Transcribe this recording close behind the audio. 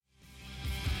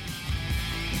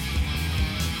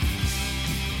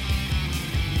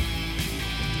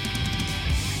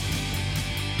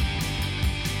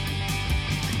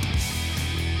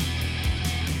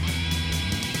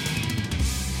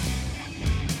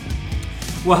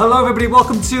Well, hello everybody,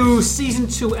 welcome to Season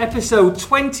 2, Episode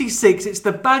 26. It's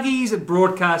the Baggies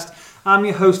broadcast. I'm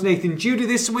your host, Nathan Judy,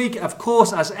 this week. Of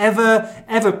course, as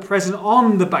ever present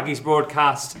on the Baggies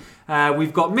broadcast,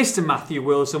 we've got Mr. Matthew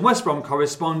Wilson, West Brom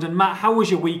correspondent. Matt, how was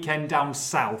your weekend down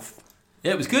south?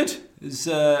 Yeah, it was good. It was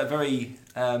a very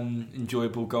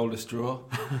enjoyable goalless draw.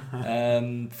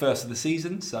 First of the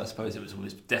season, so I suppose it was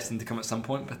always destined to come at some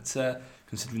point, but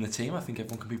considering the team, I think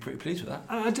everyone can be pretty pleased with that.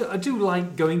 I do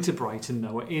like going to Brighton,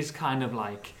 though. It is kind of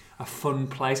like a fun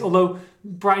place. Although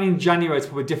Brighton in January is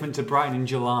probably different to Brighton in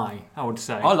July, I would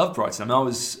say. I love Brighton. I mean,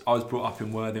 I was brought up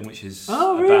in Worthing, which is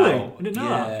really? I didn't know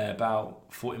that. Yeah, about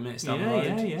 40 minutes down the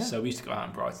road. Yeah. So we used to go out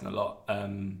in Brighton a lot.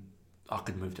 I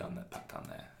could move back down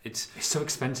there. It's so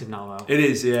expensive now, though. It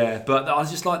is, yeah. But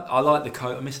I like the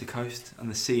coast. I miss the coast and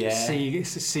the sea air.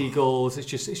 It's the seagulls. It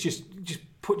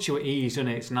just puts you at ease, doesn't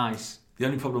it? It's nice. The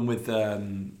only problem with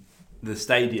the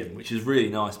stadium, which is really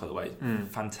nice, by the way,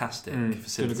 fantastic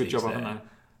facilities. Doing a good job, haven't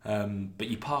they? But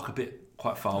you park a bit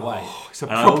quite far away. It's a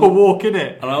proper walk, isn't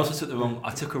it? And I also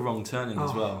took a wrong turning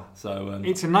as well. So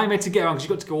it's a nightmare to get around because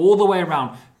you've got to go all the way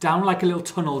around, down like a little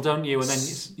tunnel, don't you? And then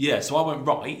so I went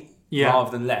right. Yeah.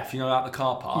 Rather than left, out the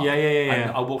car park. Yeah.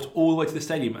 And I walked all the way to the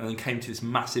stadium and then came to this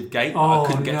massive gate that I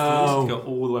couldn't get through, to go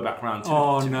all the way back around.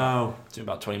 To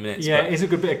about 20 minutes. Yeah, it is a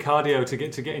good bit of cardio to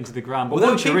get into the ground. But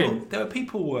well, once you're in, there were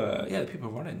people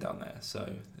running down there.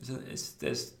 So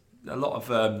there's a lot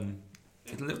of.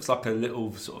 It looks like a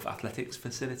little sort of athletics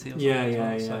facility. Or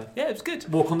something. So, yeah, it was good.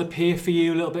 Walk on the pier for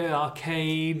you, a little bit of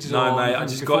arcades. No, mate, I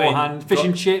just got in, fish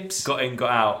and chips. Got in,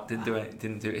 got out. Didn't do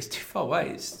it. It's too far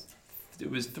away. It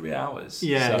was 3 hours.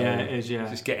 Yeah, it is. Yeah,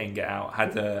 just get in, get out.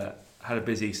 Had a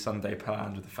busy Sunday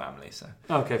planned with the family. So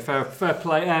okay, fair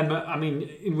play. I mean,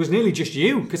 it was nearly just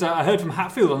you because I heard from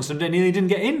Hatfield on Sunday. Nearly didn't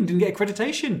get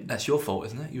accreditation. That's your fault,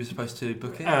 isn't it? You were supposed to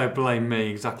book it. Blame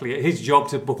me, exactly. His job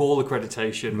to book all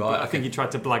accreditation. Right. I think he tried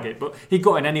to blag it, but he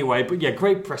got in anyway. But yeah,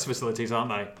 great press facilities,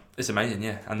 aren't they? It's amazing,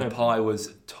 yeah. And the pie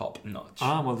was top notch.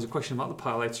 Well, there's a question about the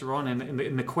pie later on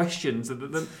in the questions,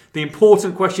 the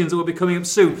important questions that will be coming up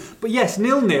soon. But yes,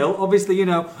 0-0, obviously,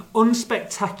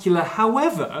 unspectacular.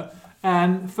 However,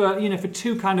 for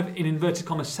two kind of, in inverted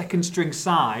commas, second string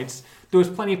sides, there was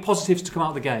plenty of positives to come out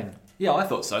of the game. Yeah, I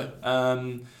thought so.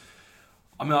 I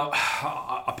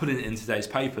put it in today's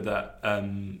paper that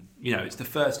it's the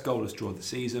first goalless draw of the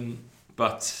season,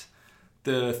 but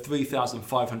the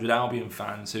 3,500 Albion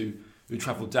fans who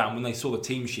travelled down, when they saw the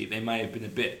team sheet, they may have been a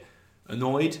bit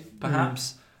annoyed,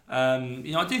 perhaps.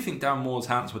 I do think Darren Moore's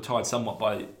hands were tied somewhat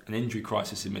by an injury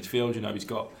crisis in midfield. He's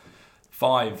got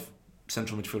 5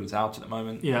 central midfielders out at the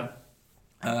moment. Yeah.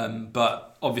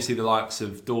 But obviously the likes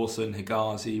of Dawson,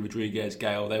 Higazi, Rodriguez,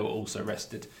 Gale, they were also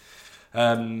rested.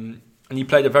 And he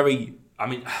played a very...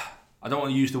 I don't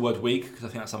want to use the word weak because I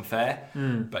think that's unfair.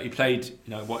 But he played,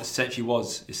 what essentially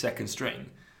was his second string.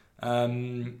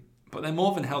 But they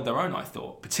more than held their own, I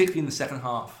thought, particularly in the second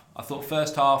half. I thought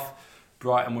first half,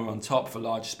 Brighton were on top for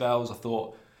large spells. I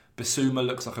thought Basuma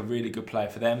looks like a really good player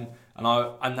for them.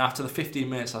 And after the 15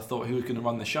 minutes, I thought he was going to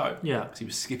run the show. Yeah. Because he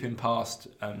was skipping past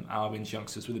Albion's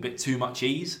youngsters with a bit too much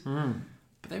ease.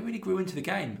 But they really grew into the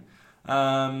game.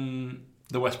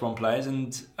 The West Brom players,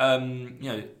 and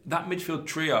that midfield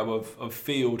trio of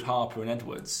Field, Harper and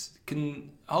Edwards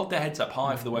can hold their heads up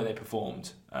high for the way they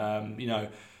performed.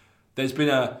 There's been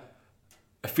a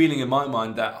feeling in my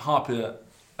mind that Harper,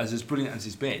 as brilliant as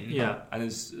he's been, and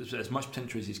as much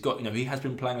potential as he's got, he has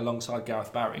been playing alongside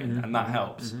Gareth Barry, and that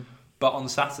helps. But on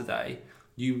Saturday,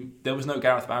 there was no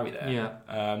Gareth Barry there.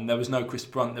 There was no Chris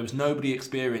Brunt. There was nobody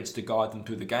experienced to guide them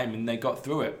through the game, and they got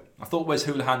through it. I thought Wes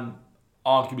Hoolahan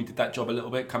arguably did that job a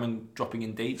little bit, dropping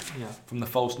in deep from the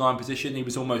false 9 position. He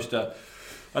was almost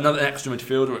another extra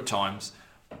midfielder at times.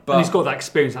 But and he's got that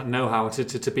experience, that know-how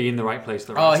to be in the right place at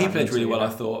the right time. He played really well, I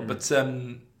thought.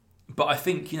 But I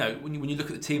think, when you look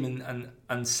at the team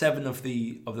and 7 of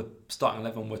the starting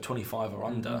 11 were 25 or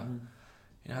under,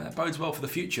 that bodes well for the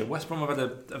future. West Brom have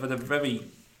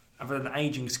had an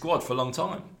ageing squad for a long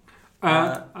time.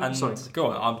 Sorry. Go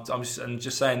on. I'm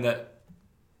just saying that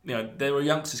there are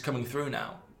youngsters coming through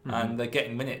now, and they're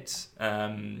getting minutes,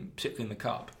 particularly in the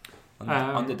cup,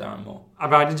 under Darren Moore.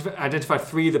 I've identified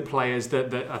 3 of the players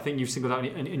that I think you've singled out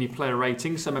in your player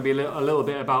ratings, so maybe a little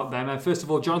bit about them. First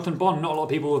of all, Jonathan Bond. Not a lot of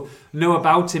people know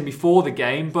about him before the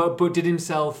game, but did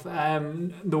himself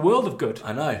the world of good.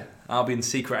 I know. Albion's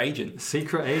secret agent.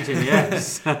 Secret agent,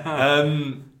 yes.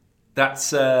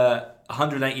 That's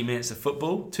 180 minutes of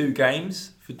football, 2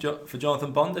 games for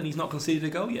Jonathan Bond, and he's not conceded a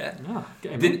goal yet.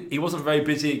 He wasn't very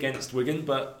busy against Wigan,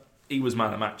 but he was man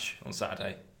of the match on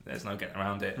Saturday. There's no getting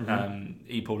around it.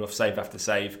 He pulled off save after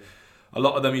save. a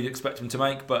lot of them you'd expect him to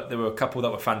make, but there were a couple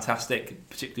that were fantastic,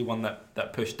 particularly one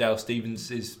that pushed Dale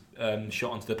Stevens'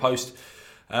 shot onto the post.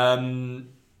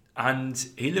 And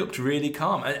he looked really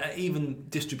calm, and even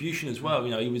distribution as well.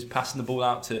 He was passing the ball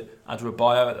out to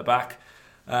Adebayo at the back,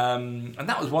 and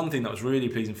that was one thing that was really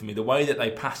pleasing for me. The way that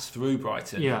they passed through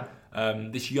Brighton,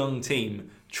 this young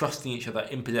team trusting each other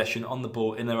in possession, on the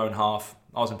ball, in their own half.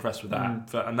 I was impressed with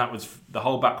that, and that was the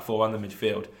whole back four and the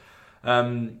midfield.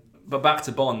 But back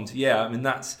to Bond,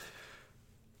 that's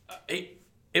it.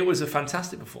 It was a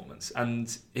fantastic performance,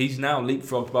 and he's now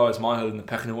leapfrogged Boaz Myhill in the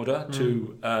pecking order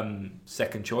to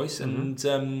second choice. And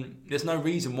there's no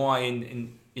reason why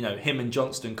in him and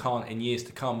Johnston can't in years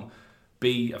to come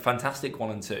be a fantastic 1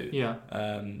 and 2.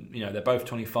 They're both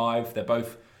 25. They're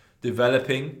both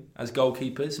developing as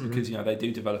goalkeepers because they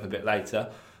do develop a bit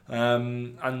later.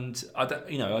 And I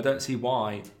don't see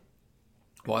why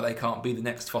they can't be the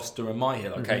next Foster and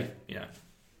Myhill. Okay,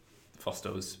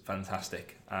 Foster was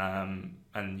fantastic, and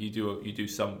you do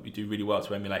really well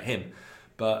to emulate him.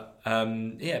 But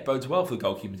it bodes well for the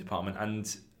goalkeeping department,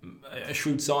 and a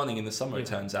shrewd signing in the summer. It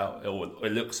turns out, or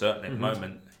it looks certainly at the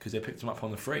moment, because they picked him up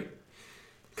on the free.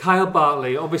 Kyle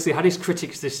Bartley obviously had his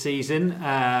critics this season,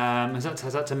 has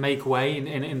had to make way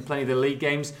in plenty of the league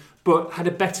games, but had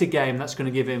a better game that's going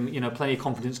to give him plenty of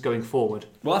confidence going forward.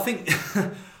 Well, I think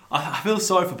I feel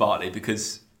sorry for Bartley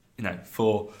because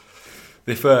for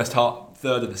the first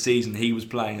third of the season he was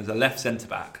playing as a left centre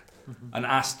back and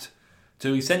asked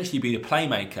to essentially be a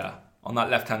playmaker on that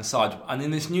left hand side. And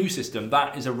in this new system,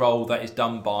 that is a role that is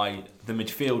done by the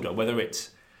midfielder, whether it's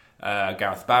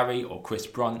Gareth Barry or Chris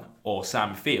Brunt or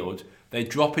Sam Field. They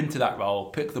drop into that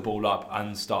role, pick the ball up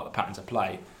and start the patterns of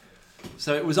play.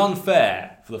 So it was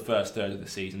unfair for the first third of the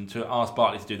season to ask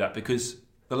Bartley to do that, because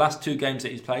the last 2 games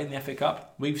that he's played in the FA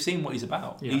Cup, we've seen what he's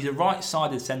about. He's a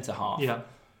right-sided centre-half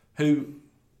who,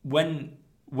 when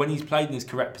he's played in his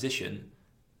correct position,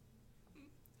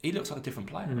 he looks like a different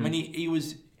player. I mean, he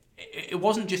was. It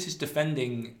wasn't just his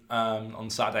defending on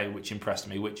Saturday which impressed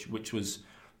me, which was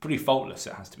pretty faultless,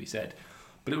 it has to be said.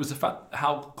 But it was the fact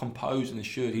how composed and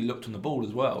assured he looked on the ball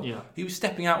as well. He was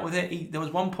stepping out with it. There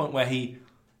was one point where he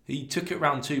took it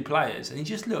around 2 players, and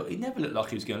he never looked like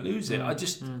he was going to lose it.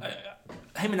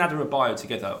 Him and Adebayo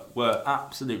together were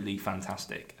absolutely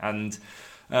fantastic, and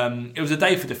it was a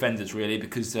day for defenders really,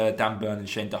 because Dan Burn and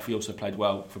Shane Duffy also played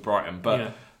well for Brighton.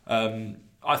 But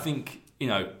I think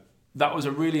that was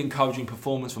a really encouraging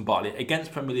performance from Bartley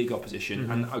against Premier League opposition.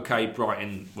 And okay,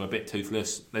 Brighton were a bit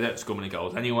toothless. They don't score many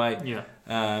goals anyway,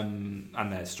 and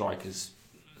their strikers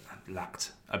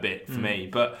lacked a bit for me,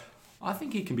 but I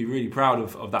think he can be really proud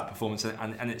of that performance,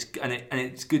 and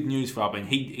it's good news for Albion.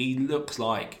 He looks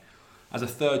like, as a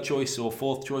third choice or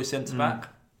fourth choice centre back,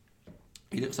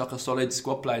 he looks like a solid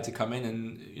squad player to come in,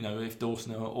 and if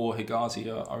Dawson or Higazi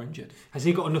are injured. Has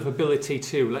he got enough ability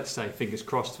to, let's say, fingers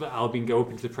crossed, that Albion go up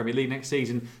into the Premier League next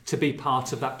season to be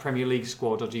part of that Premier League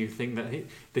squad, or do you think that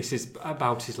this is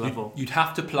about his level? You'd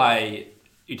have to play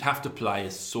a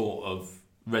sort of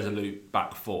resolute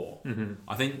back four.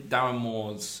 I think Darren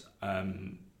Moore's.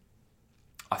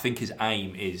 I think his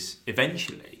aim is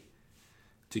eventually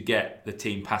to get the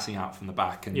team passing out from the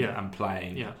back and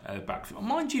playing back.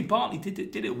 Mind you, Bartley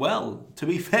did it well, to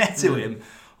be fair to him,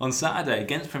 on Saturday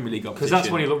against Premier League opposition. Because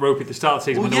that's when he looked ropey at the start of the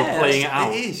season, when they were playing it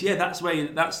out. It is, that's where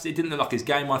it didn't look like his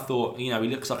game. I thought, he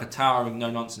looks like a towering,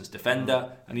 no-nonsense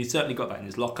defender, and he's certainly got that in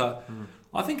his locker.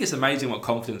 I think it's amazing what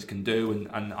confidence can do,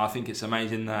 and I think it's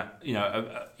amazing that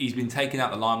he's been taken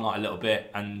out the limelight a little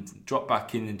bit and dropped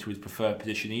back into his preferred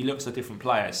position. He looks a different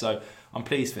player, so I'm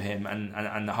pleased for him,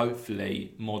 and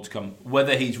hopefully more to come.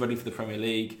 Whether he's ready for the Premier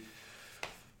League,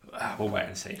 we'll wait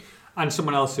and see. And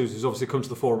someone else who's obviously come to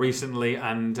the fore recently,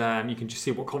 and you can just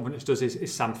see what confidence does,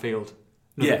 is Sam Field.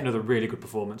 Another really good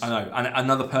performance. I know, and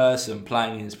another person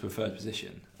playing in his preferred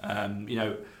position.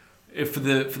 For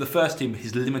the first team,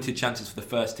 his limited chances for the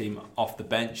first team off the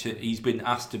bench, he's been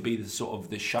asked to be the sort of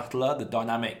the shuttler, the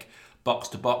dynamic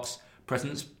box-to-box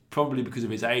presence, probably because of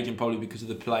his age and probably because of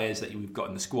the players that we've got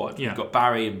in the squad. We've got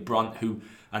Barry and Brunt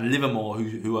and Livermore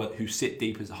who sit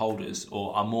deep as holders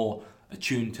or are more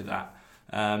attuned to that.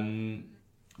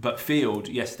 But Field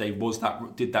yesterday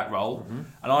did that role,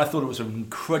 and I thought it was an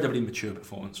incredibly mature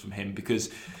performance from him, because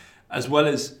as well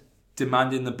as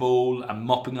demanding the ball and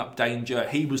mopping up danger,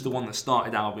 he was the one that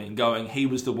started Albion going. He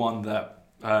was the one that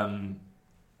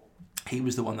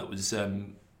was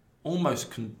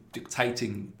almost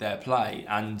dictating their play,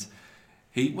 and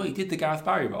he did the Gareth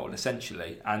Barry role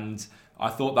essentially. And I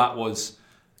thought that was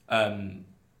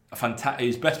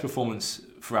his best performance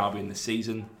for Albion this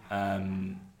season,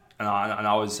 and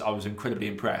I was incredibly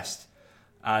impressed.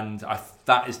 And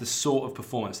that is the sort of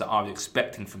performance that I was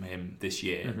expecting from him this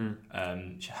year.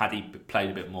 Had he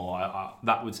played a bit more,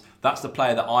 that's the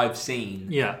player that I've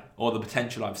seen, or the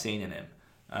potential I've seen in him.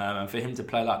 And for him to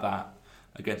play like that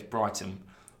against Brighton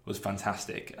was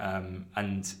fantastic.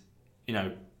 And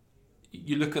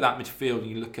you look at that midfield and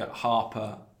you look at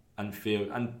Harper and Field,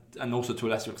 and also to a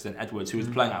lesser extent Edwards, who was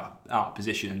playing out of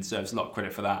position and deserves a lot of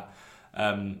credit for that.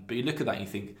 But you look at that and you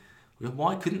think, well,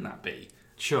 why couldn't that be?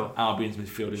 Sure. Albion's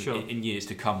midfield in years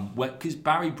to come, because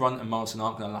Barry, Brunt and Morrison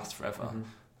aren't going to last forever.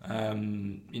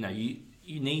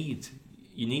 You need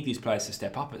these players to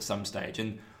step up at some stage.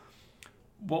 And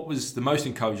what was the most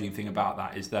encouraging thing about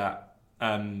that is that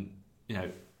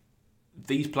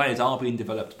these players are being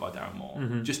developed by Darren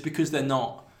Moore. Just because they're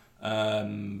not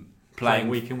playing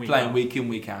week in,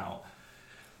 week out.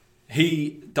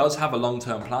 He does have a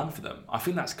long-term plan for them. I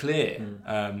think that's clear.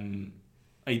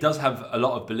 He does have a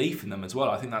lot of belief in them as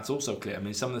well. I think that's also clear. I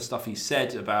mean, some of the stuff he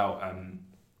said about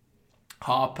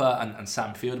Harper and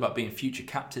Sam Field about being future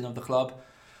captain of the club.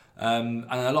 And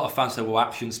a lot of fans say, well,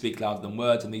 actions speak louder than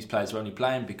words, and these players are only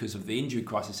playing because of the injury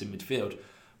crisis in midfield.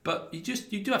 But you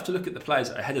do have to look at the players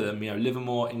ahead of them.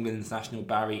 Livermore, England international,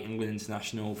 Barry, England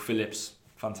international, Phillips,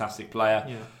 fantastic player.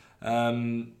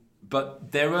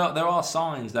 But there are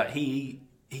signs that he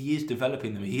is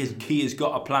developing them. He has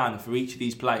got a plan for each of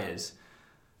these players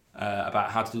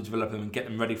about how to develop them and get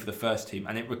them ready for the first team.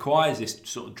 And it requires this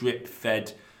sort of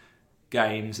drip-fed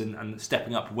games and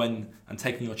stepping up and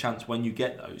taking your chance when you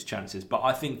get those chances. But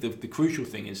I think the crucial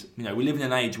thing is, we live in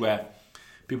an age where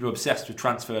people are obsessed with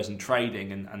transfers and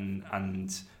trading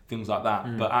and things like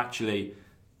that. But actually,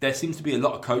 there seems to be a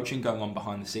lot of coaching going on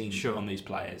behind the scenes on these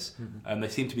players. They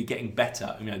seem to be getting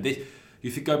better.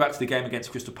 You could go back to the game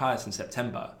against Crystal Palace in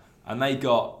September, and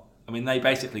they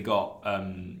basically got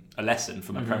a lesson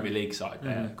from a Premier League side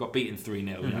there. Got beaten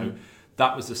 3-0.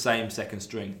 That was the same second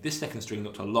string. This second string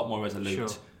looked a lot more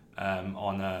resolute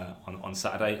on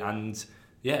Saturday, and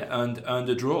earned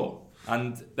a draw,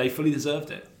 and they fully deserved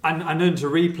it. And earned a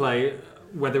replay.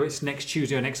 Whether it's next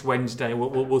Tuesday or next Wednesday,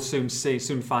 we'll soon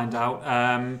find out.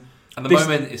 And the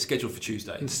moment is scheduled for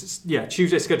Tuesday.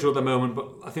 Tuesday's scheduled at the moment, but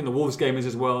I think the Wolves game is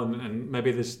as well, and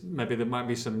maybe there might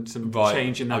be some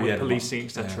change in that with policing,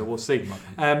 etc. We'll see.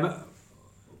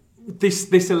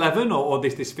 This 11 or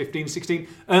this 15, 16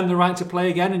 earn the right to play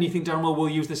again, and you think Darren Moore will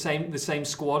use the same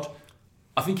squad?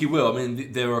 I think he will. I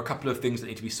mean, there are a couple of things that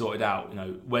need to be sorted out.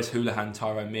 Wes Hoolahan,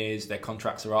 Tyrone Mears, their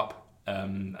contracts are up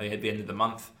at the end of the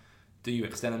month. Do you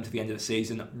extend them to the end of the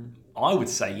season? I would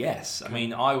say yes. I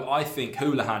mean, I think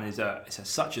Hoolahan is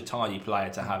such a tidy player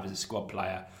to have as a squad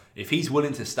player. If he's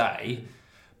willing to stay,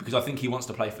 because I think he wants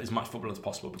to play as much football as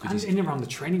possible. Because he's in and around the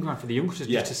training ground for the youngsters,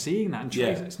 just to seeing that.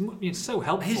 And it's so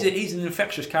helpful. He's an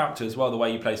infectious character as well, the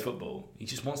way he plays football. He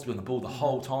just wants to be on the ball the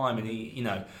whole time. And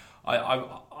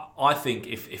I think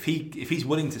if he's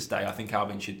willing to stay, I think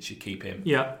Albion should keep him.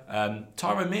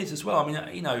 Tyrone Mears as well. I mean,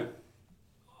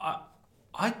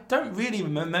 I don't really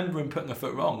remember him putting a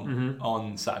foot wrong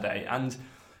on Saturday, and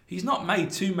he's not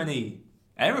made too many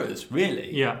errors,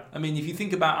 really. I mean, if you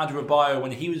think about Adarabioyo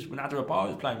when Adarabioyo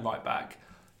was playing right back,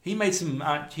 he made some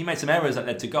errors that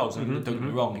led to goals. Don't get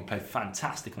me wrong, he played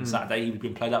fantastic on Saturday. He'd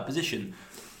been played out of position,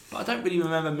 but I don't really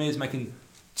remember Mears making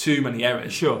too many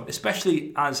errors.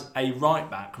 Especially as a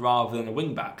right back rather than a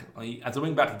wing back. As a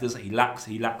wing back, he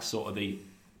lacks sort of the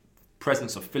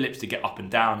presence of Phillips to get up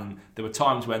and down, and there were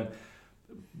times when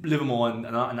Livermore and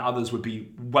others would be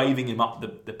waving him up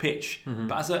the pitch.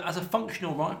 But as a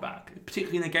functional right back,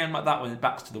 particularly in a game like that when it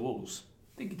backs to the walls,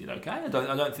 I think he did okay. I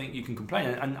don't think you can complain.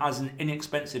 And as an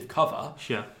inexpensive cover,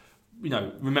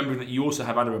 remembering that you also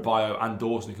have Adarabioyo and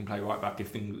Dawson who can play right back if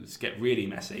things get really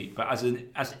messy. But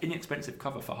as inexpensive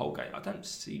cover for Holgate, I don't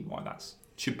see why that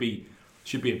should be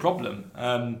a problem.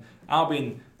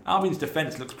 Albion's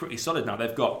defence looks pretty solid now.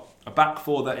 They've got a back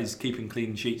four that is keeping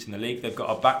clean sheets in the league. They've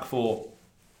got a back four,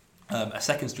 a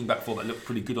second string back four that looked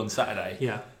pretty good on Saturday.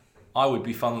 I would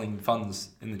be funneling funds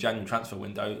in the January transfer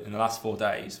window in the last 4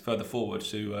 days further forward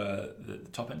to the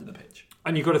top end of the pitch.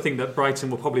 And you've got to think that Brighton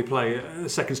will probably play a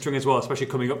second string as well, especially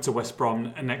coming up to West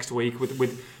Brom next week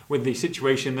with the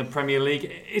situation in the Premier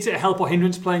League. Is it a help or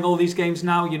hindrance playing all these games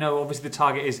now? Obviously the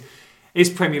target is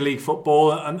Premier League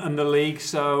football and the league.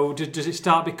 So does it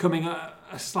start becoming a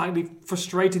slightly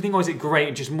frustrating thing, or is it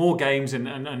great? Just more games and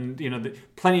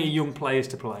plenty of young players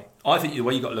to play. I think the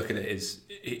way you got to look at it is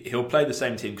he'll play the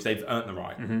same team because they've earned the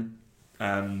right.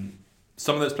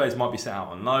 Some of those players might be set out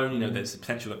on loan. There's the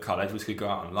potential that Carl Edwards could go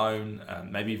out on loan.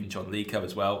 Maybe even John Leacoe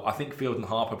as well. I think Field and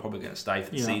Harper are probably going to stay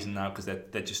for the season now because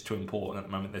they're just too important at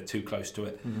the moment. They're too close to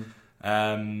it.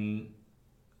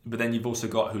 but then you've also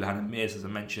got Houlihan and Mears, as I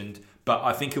mentioned. But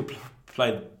I think he'll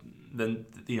play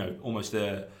almost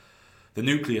the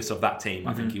nucleus of that team.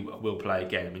 I think he will play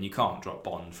again. I mean, you can't drop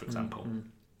Bond, for example.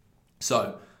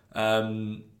 So,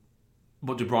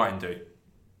 what do Brighton do?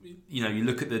 You know, you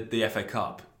look at the FA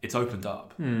Cup. It's opened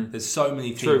up. There's so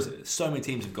many teams. True. So many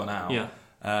teams have gone out. Yeah.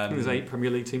 I think there's 8 Premier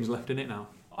League teams left in it now.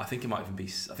 I think it might even be.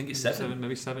 I think it's 7.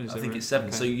 Maybe 7. I think it's 7.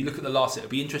 Okay. So you look at the last. It'll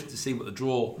be interesting to see what the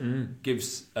draw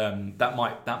gives. That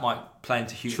might play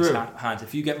into Hughton's hands.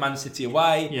 If you get Man City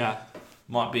away,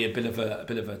 might be a bit of a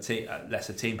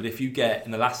lesser team. But if you get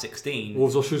in the last 16,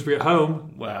 Wolves or Shrewsbury at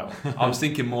home. Well, I was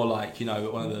thinking more like, you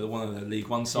know, one of the League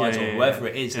One sides or whoever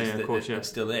it is that's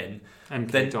still in. And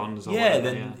then Dons or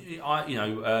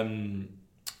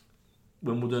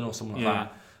Wimbledon or something like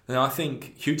that. Then I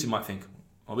think Houghton might think,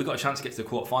 well, we've got a chance to get to the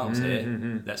quarterfinals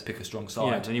here. Let's pick a strong side.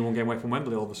 Yeah, and you won't get away from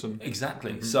Wembley all of a sudden.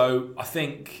 Exactly. So I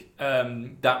think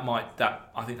that might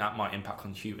impact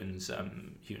on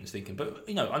Houghton's thinking. But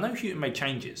you know, I know Houghton made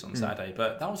changes on Saturday,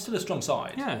 but that was still a strong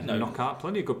side. Yeah, you know, Knockout,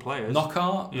 plenty of good players.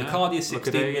 Liccardi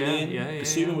 16 million.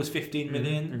 Basuma was 15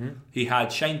 million. He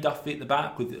had Shane Duffy at the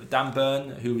back with Dan Burn,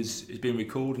 who is being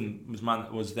recalled and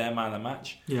was their man of the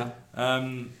match. Yeah.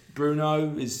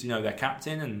 Bruno is their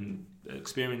captain and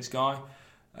experienced guy.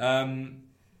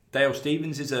 Dale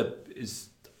Stephens is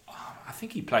I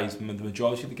think he plays the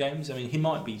majority of the games. I mean, he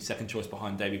might be second choice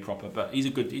behind Davy Proper, but he's a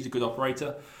good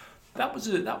operator. That was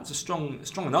a strong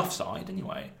enough side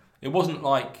anyway. It wasn't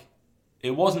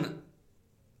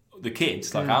the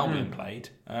kids like Albion played.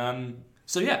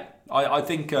 So yeah, I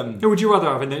think. Who would you rather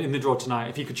have in the draw tonight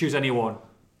if you could choose anyone?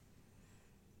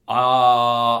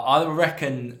 I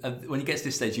reckon when you get to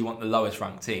this stage, you want the lowest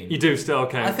ranked team. You do still,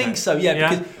 okay. I think so, yeah.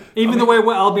 Because, even the way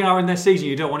Albion are in their season,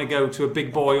 you don't want to go to a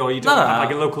big boy or you don't have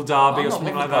like a local derby or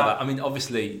something like that. I mean,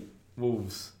 obviously,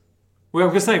 Wolves. Well, I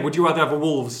was going to say, would you rather have a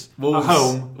Wolves at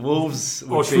home? Wolves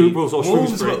or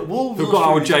Shrewsbury? Who've got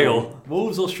our jail.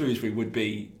 Wolves or Shrewsbury would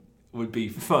be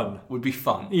fun. Would be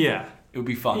fun. Yeah. It would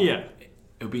be fun. Yeah.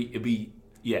 It'd be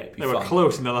they were fun.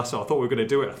 Close in the last one. I thought we were going to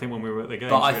do it. I think when we were at the game.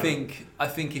 But I think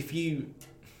if you,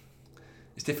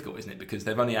 it's difficult, isn't it? Because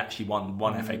they've only actually won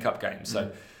one FA Cup game.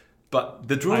 So, but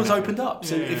the draw's opened up.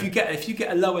 So if you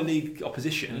get a lower league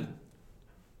opposition,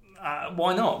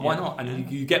 why not? Why not? And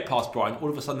you get past Brighton. All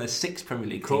of a sudden, there's 6 Premier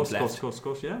League teams left. Of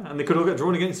course, yeah. And they could all get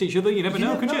drawn against each other. You never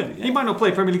know, could you? Yeah. You might not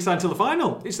play Premier League side until the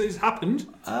final. It's happened.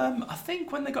 I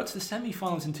think when they got to the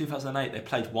semi-finals in 2008, they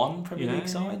played one Premier League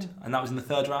side, and that was in the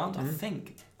 3rd round. I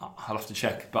think I'll have to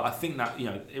check, but I think that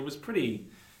it was pretty.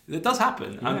 It does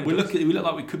happen, and we look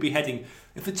like we could be heading.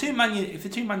 If the two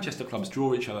Manchester clubs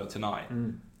draw each other tonight.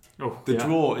 The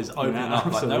draw is opening up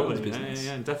like no one's business.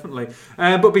 Yeah, definitely.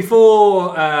 But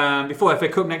before FA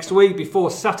Cup next week, before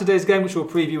Saturday's game, which we'll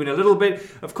preview in a little bit,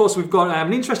 of course we've got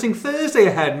an interesting Thursday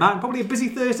ahead, Matt. Probably a busy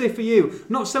Thursday for you.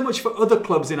 Not so much for other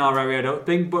clubs in our area, I don't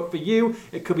think, but for you,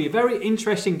 it could be a very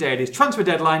interesting day. It is transfer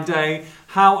deadline day.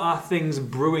 How are things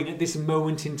brewing at this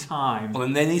moment in time? Well,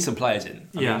 and they need some players in.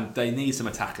 I mean, they need some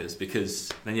attackers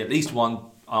because they need at least one,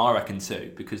 I reckon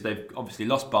 2, because they've obviously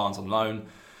lost Barnes on loan.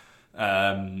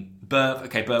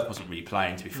 Burke wasn't really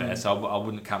playing, to be fair, so I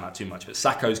wouldn't count that too much. But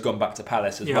Sacco's gone back to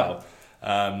Palace as well,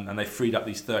 and they've freed up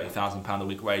these £30,000 a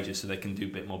week wages so they can do a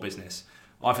bit more business.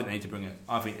 I think they need to bring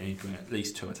at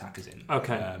least 2 attackers in.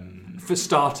 Okay. For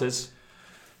starters.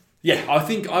 Yeah,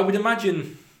 I would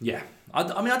imagine. Yeah, I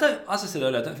don't. As I said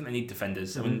earlier, I don't think they need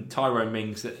defenders. I mean, Tyrone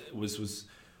Mings was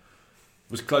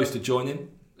close to joining.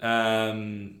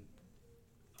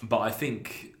 But I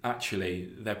think actually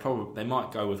they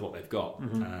might go with what they've got.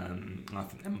 I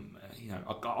think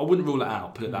I wouldn't rule it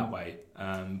out, put it that way.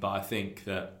 But I think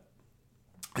that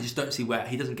I just don't see where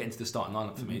he doesn't get into the starting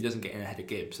lineup for me. He doesn't get in ahead of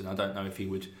Gibbs, and I don't know if he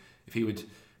would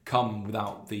come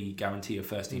without the guarantee of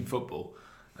first team football.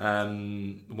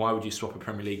 Why would you swap a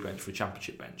Premier League bench for a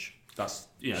Championship bench? That's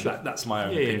that's my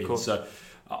own opinion. So.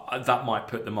 That might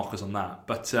put the mockers on that,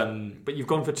 but you've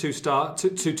gone for two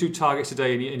targets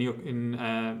today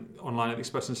in online at the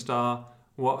Express and Star.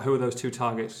 Who are those 2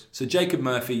 targets? So Jacob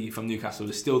Murphy from Newcastle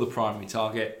is still the primary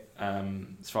target,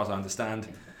 as far as I understand.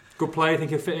 Good player, think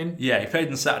he'll fit in? Yeah, he played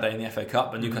on Saturday in the FA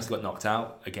Cup, and Newcastle got knocked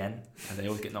out again. And they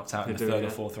always get knocked out in the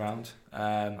 3rd or 4th round.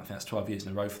 I think that's 12 years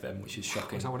in a row for them, which is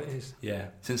shocking. Is that what it is? Yeah,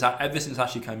 ever since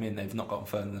Ashley came in, they've not gotten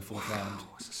further than the 4th round.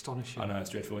 It's astonishing. I know,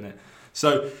 it's dreadful, isn't it?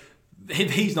 So.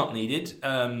 He's not needed.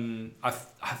 I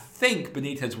think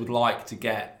Benitez would like to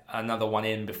get another one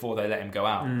in before they let him go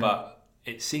out, but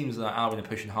it seems that Albion are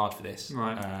pushing hard for this.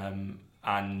 Right.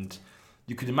 And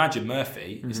you could imagine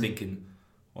Murphy is thinking,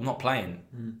 well, I'm not playing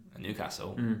at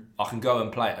Newcastle. I can go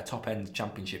and play at a top-end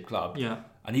Championship club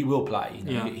and he will play.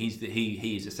 Yeah.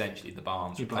 He is essentially the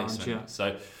Barnes replacement. Yeah.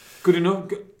 So good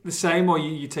enough, the same, or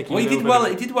you taking? Well, he did well.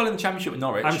 He did well in the Championship with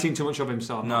Norwich. I haven't seen too much of him,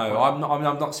 so no, I've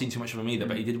not seen too much of him either.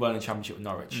 But he did well in the Championship with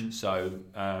Norwich. So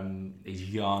he's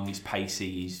young, he's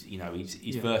pacey,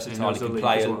 he's versatile. He can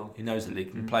play. Well. He knows the league.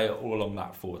 He can play all along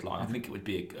that forward line. I think it would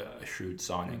be a shrewd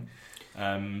signing.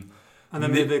 And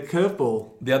then the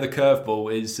curveball. The other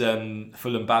curveball is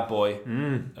Fulham bad boy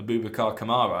Abubakar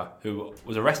Kamara, who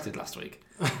was arrested last week.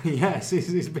 Yes,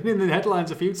 he's been in the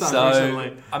headlines a few times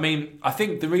recently. I mean, I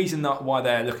think the reason why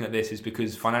they're looking at this is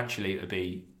because financially it would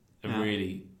be a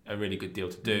really good deal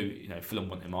to do. Fulham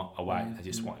want him away; they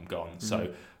just want him gone.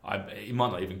 So it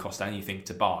might not even cost anything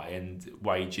to buy, and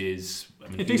wages. I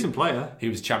mean, a decent player. He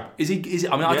was champ. Is he?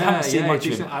 I mean, I haven't seen much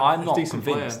of him. I'm not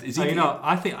convinced. Is he?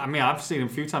 I've seen him a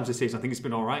few times this season. I think it's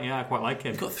been all right. Yeah, I quite like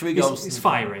him. He's got 3 goals. He's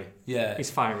fiery. Yeah,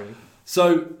 he's fiery.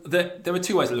 So there are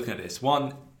two ways of looking at this.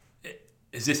 One,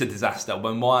 is this a disaster?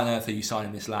 Why on earth are you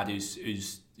signing this lad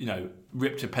who's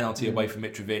ripped a penalty away from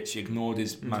Mitrovic, ignored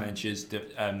his manager's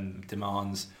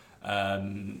demands,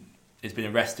 has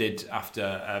been arrested after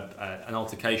an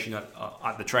altercation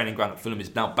at the training ground at Fulham,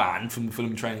 is now banned from the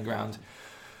Fulham training ground.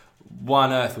 Why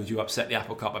on earth would you upset the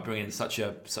apple cart by bringing in such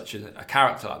a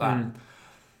character like that?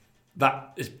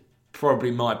 That is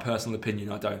probably my personal opinion.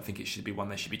 I don't think it should be one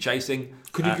they should be chasing.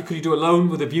 Could you do a loan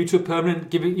with a view to a permanent?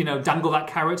 Dangle that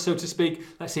carrot, so to speak.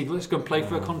 Let's go and play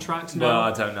for a contract. No,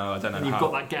 I don't know. And you've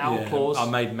got that get out clause.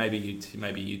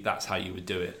 Maybe that's how you would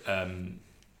do it. And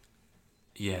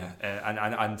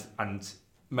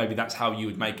maybe that's how you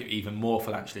would make it even more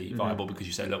financially viable, because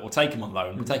you say, look, we'll take him on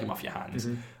loan, we'll take him off your hands,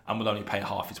 and we'll only pay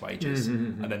half his wages,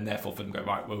 and then therefore Fulham go,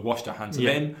 right, we'll wash our hands of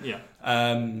him. Yeah.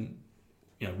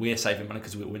 We're saving money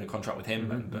because we're in a contract with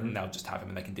him, but now just have him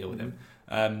and they can deal with him.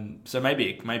 So maybe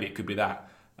it could be that.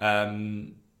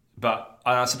 But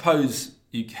I suppose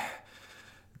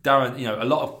Darren, a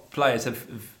lot of players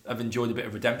have enjoyed a bit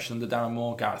of redemption under Darren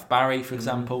Moore. Gareth Barry, for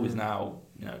example, is now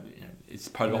it's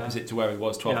polar opposite to where he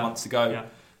was 12 months ago.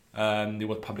 He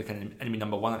was public enemy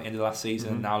number 1 at the end of last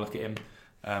season, and now look at him.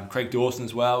 Craig Dawson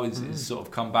as well is sort of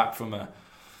come back from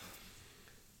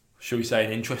shall we say,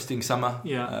 an interesting summer,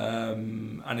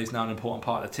 and is now an important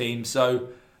part of the team. So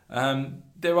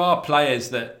there are players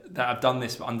that have done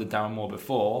this under Darren Moore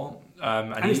before.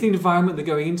 And it's the environment they're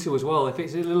going into as well. If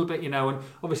it's a little bit, and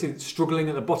obviously struggling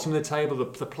at the bottom of the table,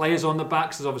 the players on the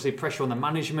backs, there's obviously pressure on the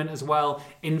management as well,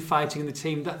 infighting in the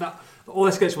team. That all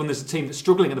this gets when there's a team that's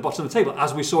struggling at the bottom of the table,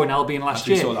 as we saw in Albion last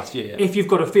year. If you've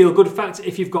got a feel-good factor,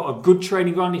 if you've got a good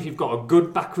training ground, if you've got a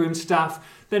good backroom staff,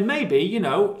 then maybe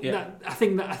I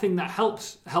think that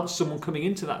helps someone coming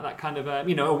into that kind of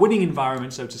a winning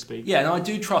environment, so to speak. Yeah, and I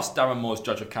do trust Darren Moore's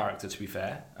judge of character, to be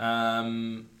fair.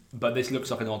 But this looks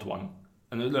like an odd one.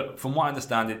 And look, from what I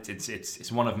understand,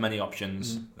 it's one of many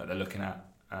options that they're looking at,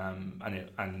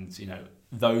 and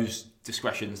those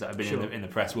discretions that have been in the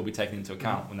press will be taken into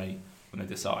account when they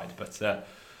decide. But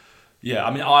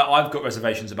I've got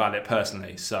reservations about it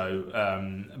personally.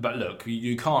 So, but look,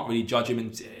 you can't really judge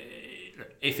him.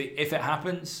 If it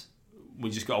happens, we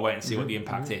just got to wait and see what the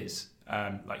impact is.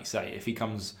 Like you say, if he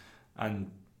comes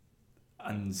and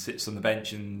sits on the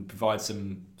bench and provides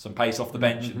some pace off the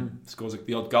bench and scores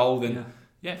the odd goal, then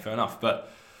fair enough.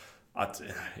 But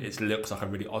it looks like a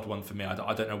really odd one for me.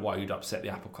 I don't know why you'd upset the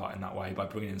apple cart in that way by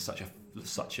bringing in such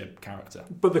a character.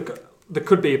 But there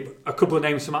could be a couple of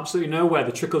names from absolutely nowhere.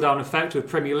 The trickle-down effect with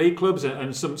Premier League clubs,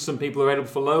 and some people are able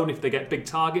for loan if they get big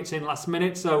targets in last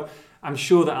minute. So I'm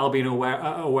sure that Albion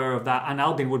are aware of that, and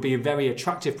Albion would be a very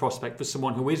attractive prospect for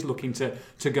someone who is looking to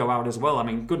go out as well. I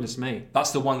mean, goodness me.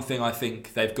 That's the one thing I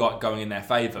think they've got going in their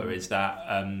favour, is that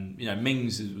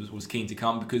Mings was keen to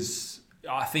come, because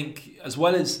I think as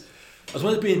well as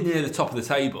being near the top of the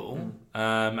table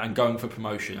and going for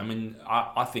promotion, I mean,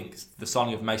 I think the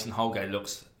signing of Mason Holgate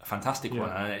looks a fantastic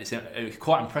one, and it's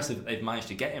quite impressive that they've managed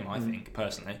to get him, I think,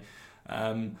 personally.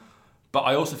 But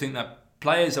I also think that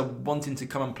players are wanting to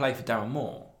come and play for Darren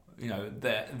Moore.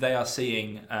 They are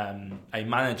seeing a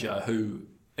manager who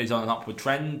is on an upward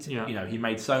trend. He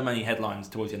made so many headlines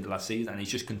towards the end of last season, and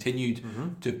he's just continued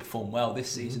to perform well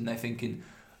this season. They're thinking,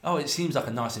 oh, it seems like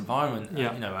a nice environment,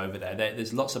 over there.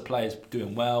 There's lots of players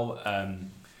doing well.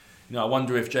 I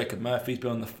wonder if Jacob Murphy's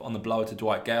been on the blower to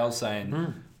Dwight Gale,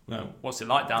 saying, what's it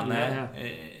like down there?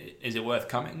 Is it worth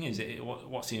coming?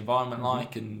 What's the environment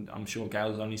like? And I'm sure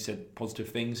Gale's only said positive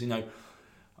things.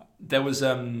 There was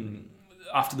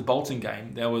after the Bolton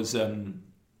game, there was a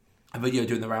video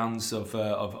doing the rounds of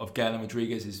Gale and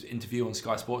Rodriguez's interview on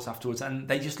Sky Sports afterwards, and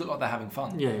they just look like they're having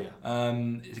fun.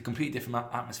 It's a completely different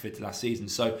atmosphere to last season.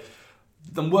 So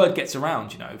the word gets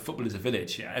around. Football is a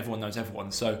village. Everyone knows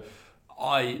everyone. So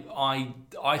I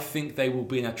think they will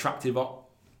be an attractive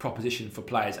proposition for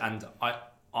players, and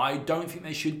I don't think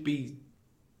they should be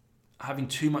having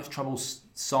too much trouble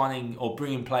signing or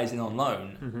bringing players in on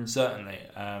loan, certainly.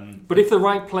 But if the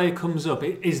right player comes up,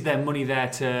 is there money there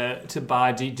to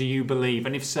buy, do you believe?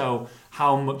 And if so,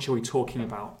 how much are we talking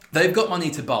about? They've got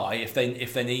money to buy if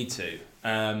they need to.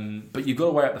 But you've got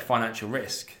to weigh up the financial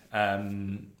risk.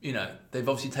 They've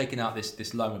obviously taken out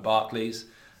this loan with Barclays.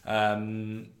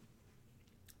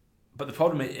 But the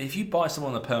problem is, if you buy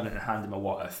someone on a permanent and hand them a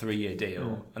 3-year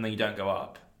deal and then you don't go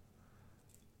up,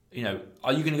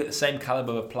 are you going to get the same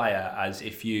calibre of player as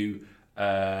if you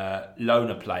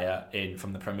loan a player in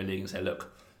from the Premier League and say,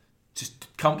 look, just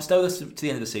stay with us to the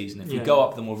end of the season. If we go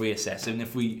up, then we'll reassess. And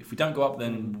if we don't go up,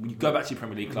 then you go back to your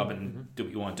Premier League club and do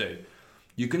what you want to do.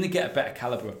 You're going to get a better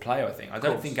calibre of player, I think. I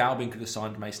don't think Albion could have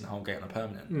signed Mason Holgate on a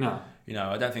permanent. No.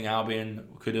 I don't think Albion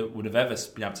would have ever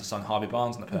been able to sign Harvey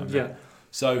Barnes on a permanent. Yeah.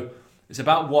 So it's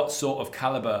about what sort of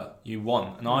calibre you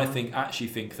want. And I actually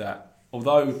think that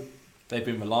although they've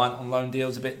been reliant on loan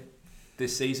deals a bit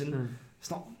this season,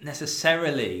 it's not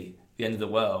necessarily the end of the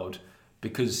world,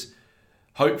 because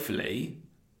hopefully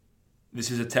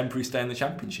this is a temporary stay in the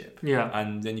Championship. Yeah.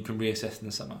 And then you can reassess in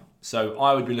the summer. So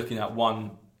I would be looking at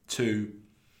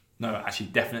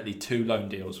definitely 2 loan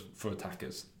deals for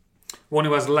attackers. One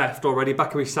who has left already,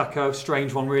 Bakary Sakho,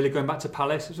 strange one really, going back to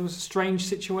Palace. It was a strange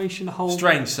situation, the whole...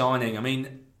 Strange signing. I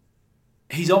mean,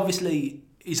 he's obviously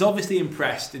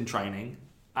impressed in training,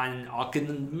 and I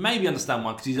can maybe understand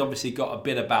why, because he's obviously got a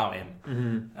bit about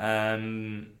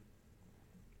him.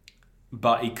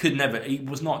 But he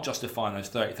was not justifying those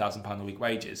 £30,000 a week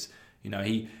wages.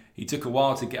 He took a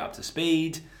while to get up to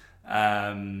speed.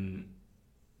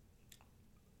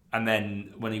 And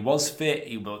then when he was fit,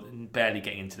 he was barely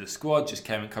getting into the squad, just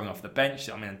coming off the bench.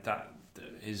 I mean,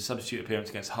 his substitute appearance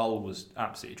against Hull was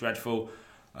absolutely dreadful.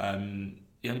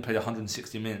 He only played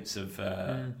 160 minutes of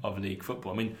league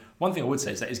football. I mean, one thing I would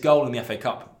say is that his goal in the FA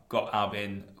Cup got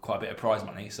Albion quite a bit of prize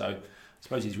money, so I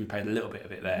suppose he's repaid a little bit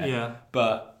of it there. Yeah.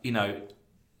 But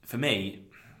for me,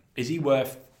 is he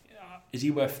worth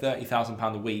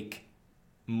 £30,000 a week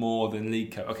more than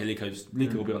Lico? Okay,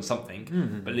 Lico will be on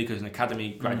something, but Lico's an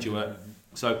academy graduate.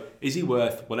 So is he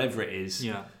worth whatever it is?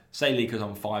 Yeah. Say Lico's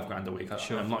on £5,000 a week.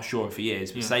 Sure. I'm not sure if he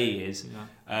is, but say he is.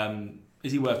 Yeah.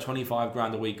 Is he worth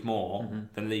 £25,000 a week more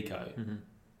than Lico?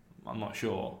 I'm not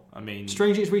sure. I mean,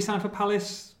 strange he's re-signed for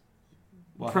Palace,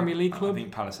 Premier League club. I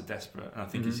think Palace are desperate, and I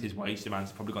think his wage demands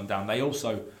have probably gone down. They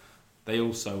also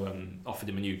offered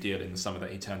him a new deal in the summer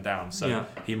that he turned down. So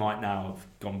he might now have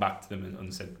gone back to them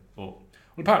and said, well,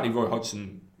 apparently Roy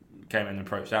Hodgson came in and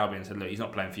approached Albion and said, look, he's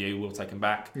not playing for you, we'll take him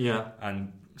back. Yeah.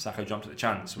 And Sakho jumped at the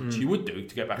chance, which you would do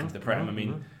to get back into the Prem. I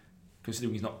mean,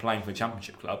 considering he's not playing for a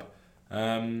Championship club.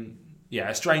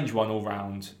 A strange one all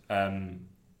round. I'm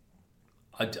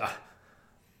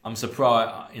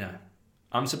surprised.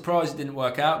 I'm surprised it didn't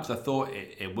work out, because I thought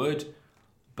it would,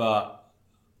 but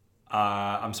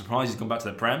I'm surprised he's gone back to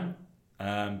the Prem. But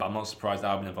I'm not surprised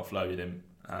Albion have offloaded him.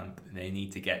 They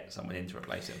need to get someone in to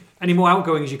replace him. Any more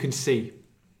outgoings you can see?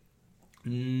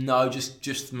 No,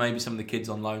 just maybe some of the kids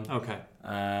on loan. Okay.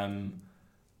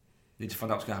 Need to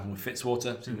find out what's going to happen with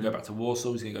Fitzwater. So he can go back to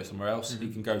Warsaw. He's going to go somewhere else. He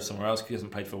can go somewhere else because he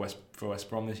hasn't played for West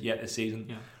Brom this season.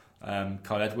 Yeah.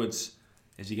 Kyle Edwards,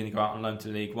 is he going to go out on loan to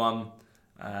League One?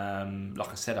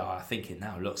 Like I said, I think it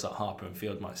now looks like Harper and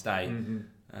Field might stay.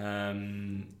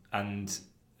 And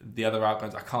the other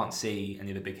outgoings, I can't see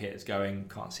any of the big hitters going.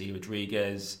 Can't see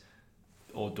Rodriguez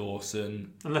or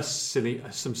Dawson. Unless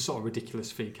some sort of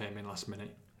ridiculous fee came in last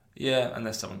minute. Yeah,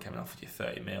 unless someone came and offered you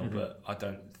 30 mil, but I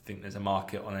don't think there's a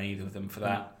market on either of them for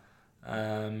that.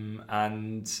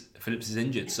 And Phillips is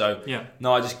injured, so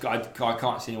no, I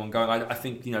can't see anyone going. I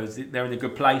think they're in a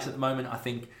good place at the moment. I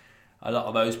think a lot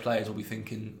of those players will be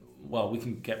thinking, well, we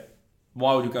can get.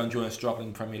 Why would we go and join a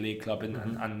struggling Premier League club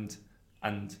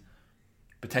and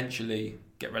potentially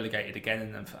get relegated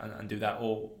again and do that,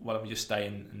 or why don't we just stay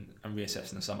and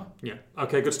reassess in the summer? Yeah.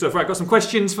 Okay, good stuff. Right, got some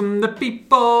questions from the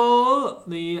people.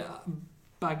 The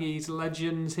Baggies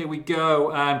legends. Here we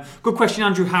go. Good question,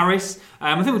 Andrew Harris.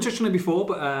 I think we touched on it before,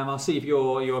 but I'll see if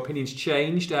your opinion's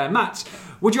changed. Matt,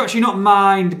 would you actually not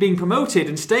mind being promoted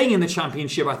and staying in the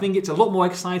Championship? I think it's a lot more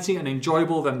exciting and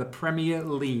enjoyable than the Premier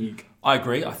League. I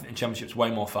agree. I think the Championship's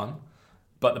way more fun.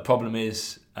 But the problem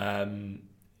is,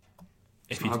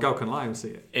 if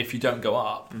you don't go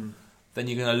up, then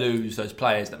you're going to lose those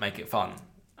players that make it fun.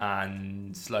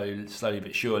 And slowly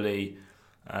but surely,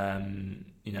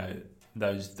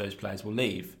 those players will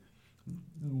leave.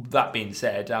 That being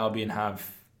said, Albion have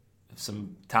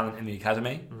some talent in the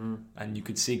academy, and you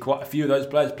could see quite a few of those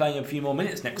players playing a few more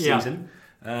minutes next season.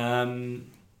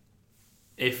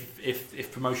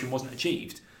 If promotion wasn't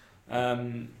achieved,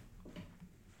 I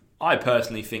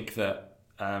personally think that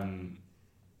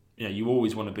you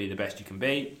always want to be the best you can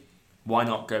be. Why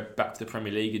not go back to the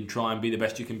Premier League and try and be the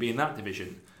best you can be in that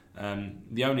division?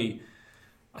 The only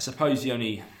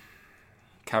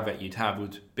caveat you'd have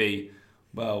would be,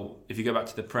 well, if you go back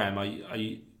to the Prem,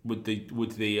 would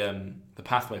the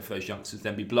pathway for those youngsters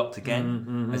then be blocked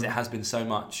again, as it has been so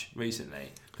much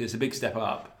recently? Because it's a big step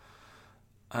up.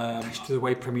 To the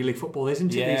way Premier League football is,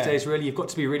 isn't it, these days? Really, you've got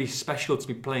to be really special to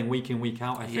be playing week in, week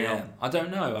out. I feel. Yeah, I don't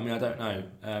know. I don't know.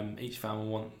 Each fan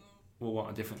will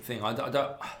want a different thing.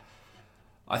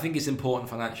 I think it's important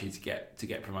financially to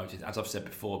get promoted, as I've said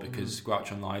before, because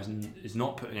Groucho Leisen is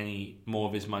not putting any more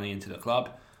of his money into the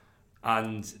club,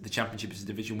 and the Championship is a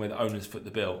division where the owners foot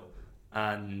the bill.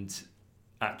 And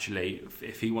actually,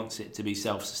 if he wants it to be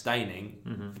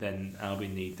self-sustaining, then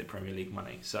Albion need the Premier League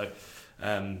money. So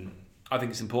I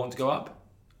think it's important to go up,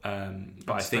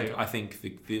 but I think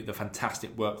the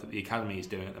fantastic work that the academy is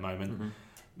doing at the moment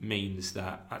means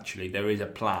that actually there is a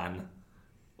plan.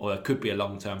 Or there could be a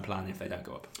long-term plan if they don't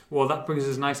go up. Well, that brings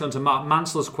us nicely on to Mark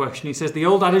Mansell's question. He says, the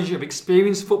old adage of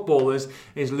experienced footballers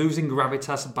is losing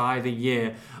gravitas by the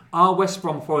year. Are West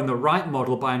Brom following the right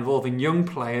model by involving young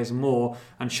players more?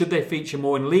 And should they feature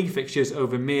more in league fixtures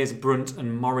over Mears, Brunt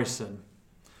and Morrison?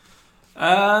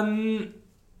 I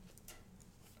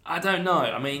don't know.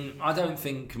 I don't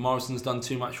think Morrison's done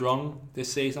too much wrong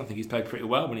this season. I think he's played pretty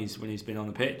well when he's been on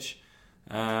the pitch.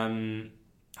 I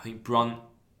think Brunt,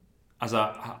 as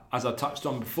I touched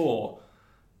on before,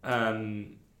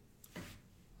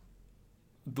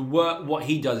 what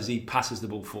he does is he passes the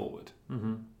ball forward,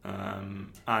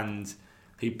 and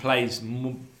he plays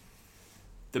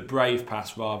the brave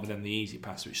pass rather than the easy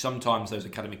pass, which sometimes those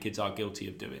academy kids are guilty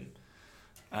of doing.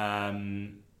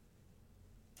 But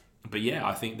yeah,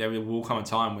 I think there will come a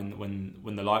time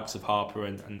when the likes of Harper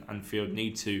and Field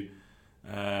need to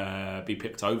be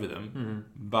picked over them,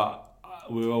 but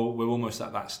we're almost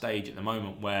at that stage at the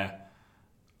moment where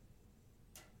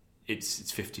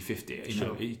it's 50-50.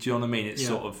 Sure. Do you know what I mean? It's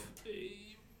sort of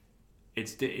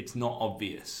it's not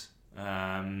obvious,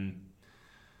 and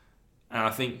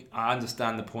I think I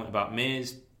understand the point about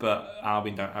Mears, but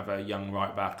Albion don't have a young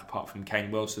right back apart from Kane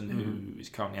Wilson, who is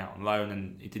currently out on loan,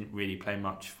 and he didn't really play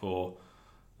much for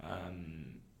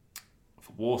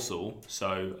Walsall,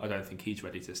 so I don't think he's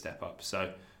ready to step up.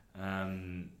 So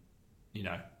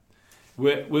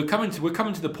We're coming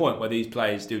to the point where these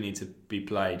players do need to be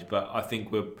played, but I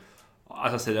think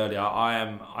as I said earlier,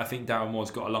 I think Darren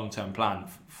Moore's got a long-term plan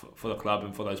for the club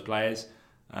and for those players,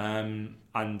 and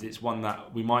it's one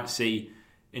that we might see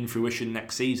in fruition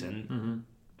next season.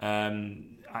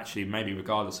 Actually, maybe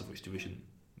regardless of which division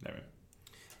they're in.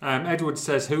 Edward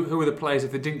says, who are the players,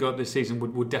 if they didn't go up this season,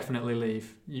 would definitely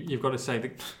leave? You've got to say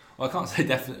that. Well, I can't say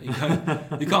definite. You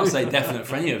can't say definite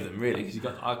for any of them, really,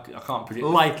 because I can't predict.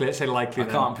 Likely, let's say likely. I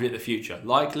can't predict the future.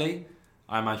 Likely,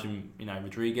 I imagine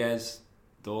Rodriguez,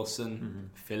 Dawson,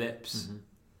 Phillips.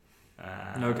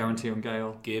 No guarantee on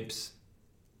Gale. Gibbs,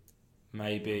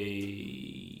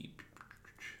 maybe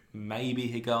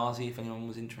Higazi if anyone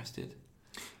was interested.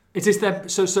 Is this their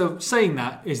so saying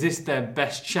that, is this their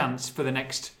best chance for the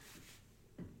next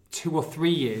 2 or 3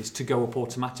 years to go up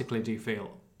automatically, do you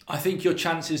feel? I think your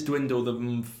chances dwindle the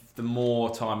more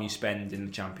time you spend in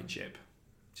the Championship.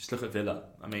 Just look at Villa.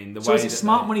 Is it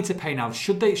smart money to pay now?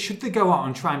 Should they go out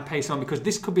and try and pay someone, because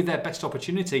this could be their best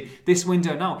opportunity this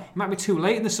window now? It might be too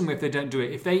late in the summer if they don't do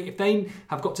it. If they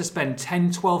have got to spend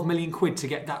 10, 12 million quid to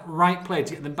get that right player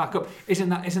to get them back up, isn't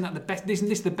that the best? Isn't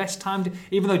this the best time?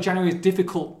 Even though January is a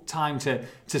difficult time to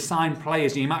sign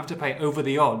players, and you might have to pay over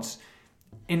the odds.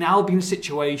 In Albion's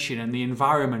situation and the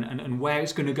environment and where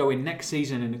it's going to go in next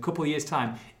season in a couple of years'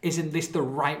 time, isn't this the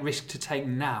right risk to take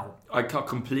now? I can't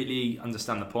completely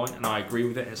understand the point, and I agree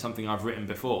with it. It's something I've written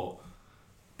before.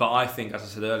 But I think, as I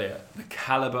said earlier, the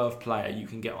calibre of player you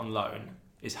can get on loan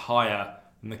is higher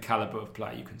than the calibre of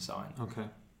player you can sign. Okay.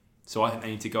 So I think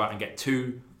they need to go out and get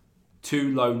two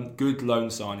good loan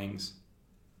signings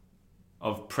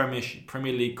of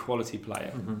Premier League quality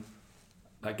player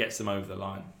that gets them over the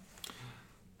line.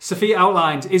 Sophia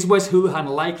outlined, is Wes Hoolahan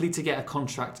likely to get a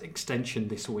contract extension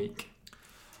this week?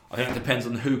 I think it depends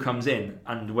on who comes in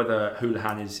and whether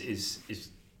Hoolahan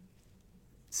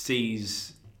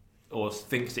sees or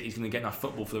thinks that he's going to get enough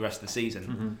football for the rest of the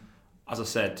season. As I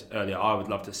said earlier, I would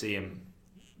love to see him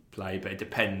play, but it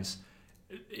depends.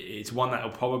 It's one that will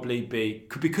probably be,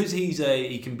 because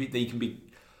he can be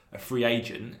a free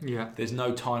agent. Yeah. There's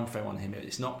no time frame on him.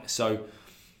 It's not so.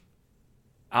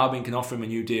 Albion can offer him a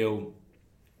new deal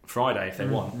Friday if they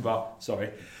want. Well,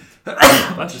 sorry,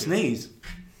 that's a sneeze.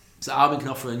 So Albion can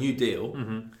offer a new deal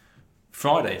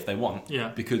Friday if they want. Yeah.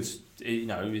 Because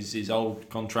his old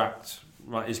contract,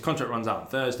 his contract runs out on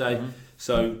Thursday.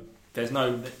 So there's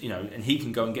no, and he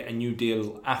can go and get a new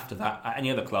deal after that at any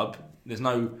other club. There's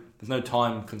no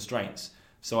time constraints.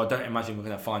 So I don't imagine we're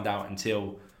going to find out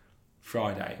until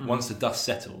Friday once the dust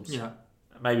settles. Yeah.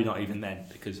 Maybe not even then,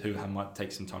 because Huhan might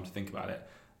take some time to think about it.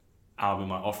 Albion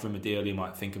might offer him a deal, he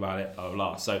might think about it, blah, blah,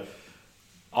 blah. So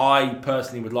I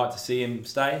personally would like to see him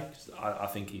stay. I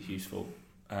think he's useful,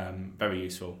 very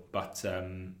useful. But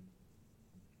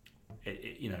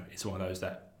it's one of those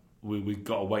that we've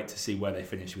got to wait to see where they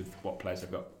finish with what players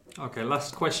they've got. Okay,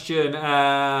 last question.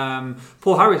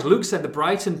 Paul Harris, Luke said the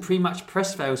Brighton pre-match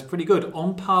press fair was pretty good.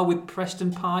 On par with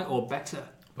Preston Pie or better?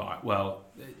 Right, well,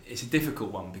 it's a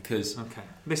difficult one because... Okay.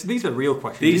 These are real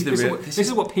questions. This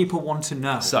is what people want to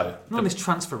know. So, not this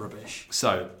transfer rubbish.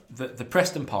 So, the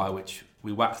Preston Pie, which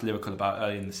we waxed lyrical about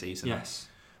early in the season... Yes.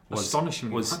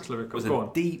 Astonishingly waxed lyrical. Was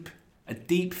a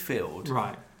deep field.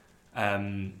 Right.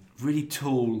 Really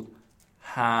tall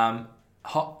ham,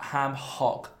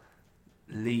 hock,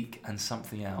 leek and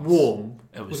something else. Warm.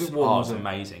 Was it warm? Oh, it was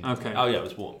amazing. Okay. Oh yeah, it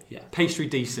was warm. Yeah. Pastry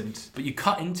decent. But you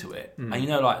cut into it, and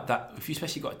like that. If you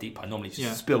especially got a deep pie, normally it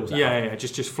just spills out. Yeah,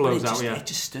 just flows out. Yeah. It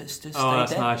just stayed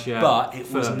that's there. Nice. Yeah. But it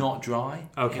was not dry.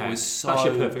 Okay. It was that's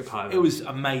your perfect pie. Then. It was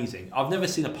amazing. I've never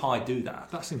seen a pie do that.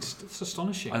 That's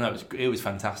astonishing. I know it was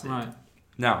fantastic. Right.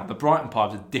 Now the Brighton pie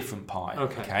was a different pie.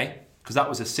 Okay. Because that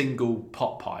was a single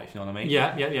pot pie, if you know what I mean.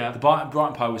 Yeah. The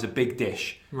Brighton pie was a big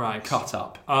dish, right, cut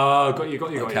up. Oh, got you.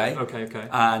 Okay. Okay.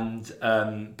 And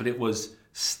but it was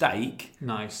steak,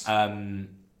 nice, and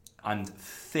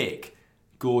thick,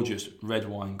 gorgeous red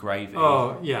wine gravy.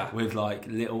 Oh yeah, with like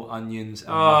little onions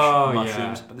and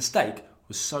mushrooms. Yeah. But the steak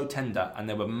was so tender, and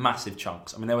there were massive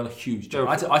chunks. I mean, they were huge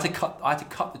chunks. I had to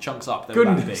cut the chunks up. They were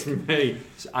that big. Me.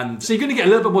 And so you're going to get a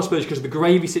little bit more spillage because of the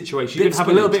gravy situation. You're going to have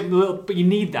a little bit, but you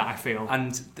need that, I feel.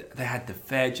 And they had the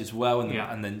veg as well,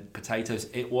 and then potatoes.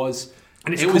 It was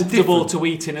comfortable to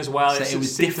eat in as well. So it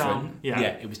was different. Yeah,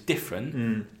 it was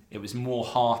different. It was more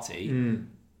hearty,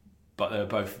 but they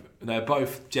were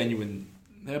both genuine.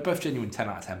 They were both genuine 10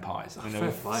 out of 10 pies. I mean, they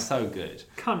were so good.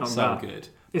 Can't knock so that. Good.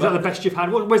 Is that the best you've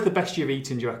had? Where's the best you've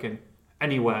eaten, do you reckon?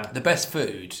 Anywhere? The best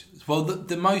food? Well,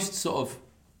 the most sort of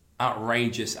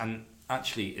outrageous, and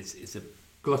actually it's a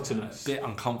gluttonous, a bit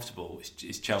uncomfortable,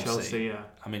 is Chelsea. Chelsea, yeah.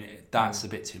 I mean, that's a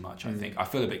bit too much, I think. I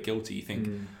feel a bit guilty. You think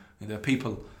there are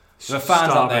people... There are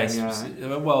fans out there...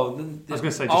 Yeah. Well, I was going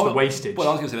to say just the wastage. Well,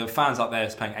 I was going to say there are fans out there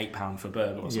paying £8 for a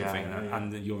burger or something, yeah.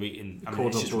 and you're eating... I mean,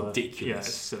 it's just ridiculous. Yeah,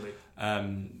 it's silly.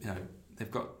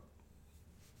 They've got...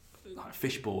 like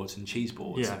fish boards and cheese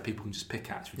boards that people can just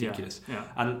pick at. It's ridiculous. Yeah.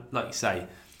 And like you say,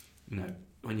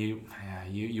 when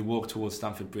you walk towards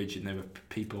Stamford Bridge and there are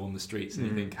people on the streets and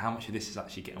you think how much of this is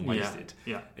actually getting wasted.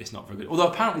 Yeah. It's not very good. Although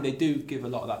apparently they do give a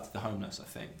lot of that to the homeless, I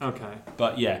think. Okay.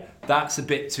 But yeah, that's a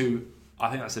bit too... I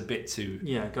think that's a bit too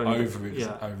over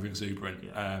exuberant.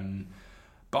 Yeah.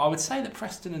 But I would say that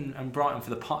Preston and Brighton,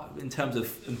 in terms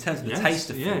of the taste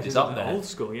of food, is up there. Old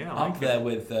school, up there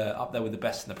with the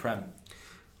best in the Prem.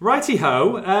 Righty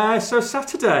ho. So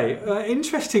Saturday,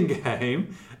 interesting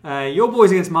game. Your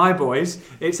boys against my boys.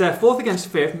 It's 4th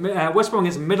against 5th. West Brom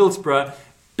against Middlesbrough.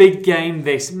 Big game.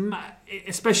 This,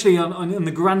 especially on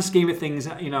the grand scheme of things.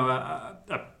 A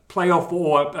playoff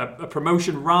or a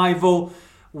promotion rival.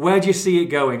 Where do you see it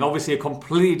going? Obviously, a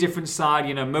completely different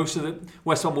side. Most of the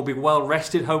West Ham will be well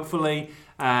rested, hopefully.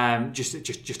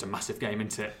 Just a massive game,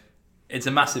 isn't it? It's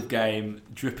a massive game,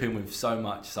 dripping with so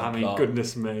much subplot. I mean,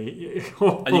 goodness me.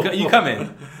 Are you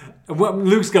coming? Well,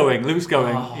 Luke's going. Luke's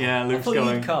going. Oh, Luke's I thought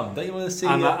going. You'd come. Don't you want to see?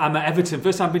 I'm at Everton.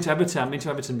 First time I've been to Everton. I've been to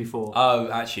Everton before. Oh,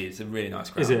 actually, it's a really nice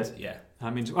ground. Is it? Yeah.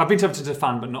 I've been to Everton as a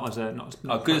fan, but not as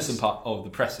Goodison Park. Oh, the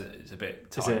press is a bit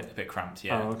tight, a bit cramped.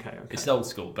 Yeah. Oh, okay. It's old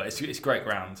school, but it's great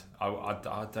ground. I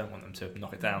don't want them to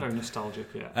knock it down. Very nostalgic.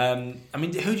 Yeah. I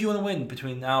mean, who do you want to win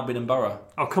between Albion and Borough?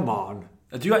 Oh, come on.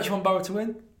 Do you actually want Borough to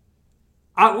win?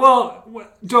 Well,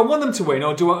 do I want them to win,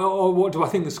 or what do I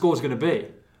think the score's going to be?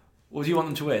 Or do you want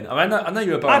them to win? I mean, I know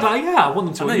you're a Borough fan. I want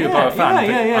them to win. I know you're a Borough fan.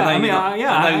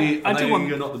 Yeah. I know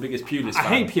you're not the biggest Pulis fan. I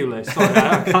hate Pulis. Sorry,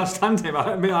 I can't stand him.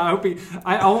 I mean, I hope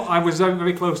I was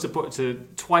very close to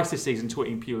twice this season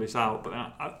tweeting Pulis out, but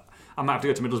I might have to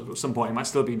go to Middlesbrough at some point. He might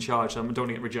still be in charge, so I don't want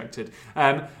to get rejected.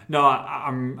 No,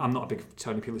 I'm not a big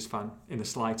Tony Pulis fan in the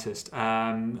slightest.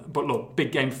 But look,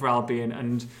 big game for Albion,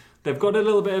 and they've got a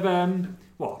little bit of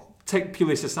take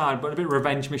Pulis aside, but a bit of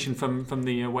revenge mission from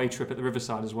the away trip at the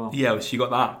Riverside as well. Yeah, so you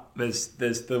got that. There's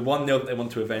the 1-0 that they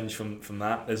want to avenge from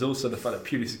that. There's also the fact that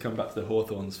Pulis has come back to the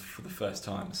Hawthorns for the first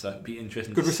time, so it'd be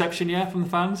interesting. Good reception, from the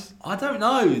fans? I don't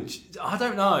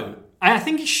know. I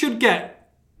think he should get...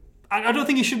 I don't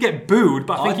think he should get booed,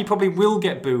 but I think he probably will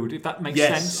get booed, if that makes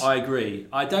sense. Yes, I agree.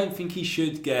 I don't think he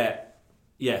should get...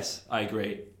 Yes, I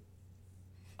agree.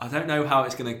 I don't know how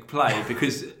it's going to play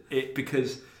because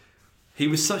he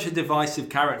was such a divisive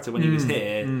character when he was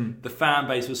here. The fan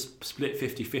base was split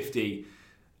 50-50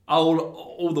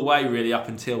 all the way really up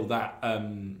until that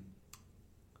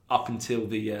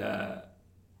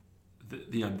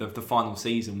the final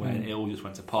season when it all just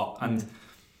went to pot. And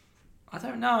I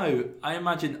don't know. I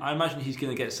imagine he's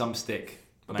going to get some stick.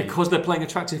 Because they're playing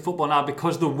attractive football now,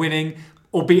 because they're winning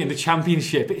or beating the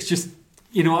championship. It's just,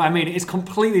 you know what I mean? It's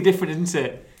completely different, isn't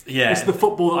it? Yeah, it's the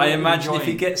football that I imagine if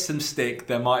he gets some stick,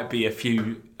 there might be a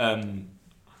few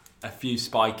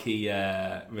spiky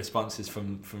responses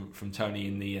from Tony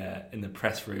in the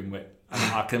press room.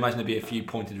 I can imagine there'd be a few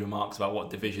pointed remarks about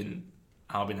what division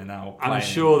Albion are now playing. I'm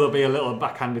sure there'll be a little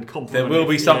backhanded compliment. There will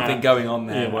be something going on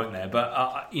there, won't there?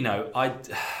 But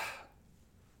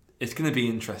it's going to be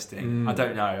interesting. I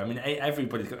don't know. I mean,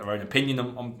 everybody's got their own opinion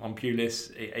on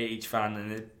Pulis, each fan,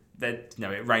 and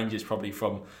it ranges probably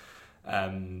from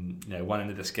one end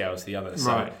of the scale to the other.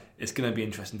 So it's going to be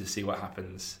interesting to see what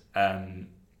happens.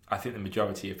 I think the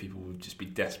majority of people will just be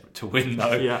desperate to win,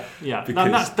 though. Yeah.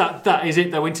 And that is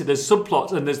it, though, isn't it? There's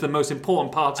subplots, and there's the most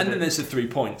important part of it. And then there's the 3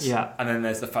 points. Yeah. And then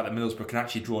there's the fact that Middlesbrough can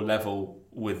actually draw level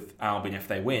with Albion if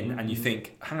they win. And you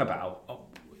think, hang about,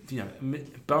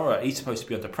 Borough, he's supposed to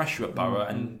be under pressure at Borough,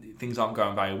 and things aren't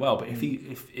going very well. But if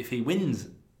he wins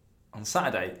on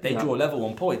Saturday, they draw level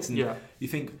on points, and you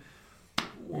think,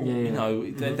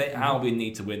 Albion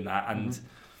need to win that, and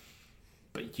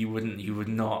but you would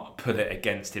not put it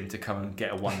against him to come and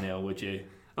get a 1-0, would you?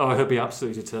 Oh, he'll be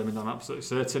absolutely determined. I'm absolutely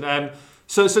certain.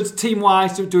 So team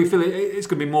wise, do we feel it's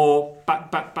going to be more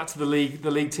back to the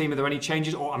league team? Are there any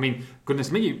changes? Or I mean, goodness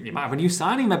me, you might have a new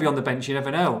signing maybe on the bench. You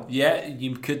never know. Yeah,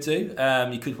 you could do.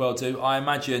 You could well do. I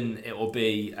imagine it will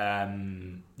be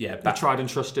back, tried and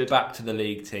trusted, back to the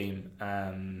league team.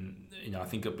 I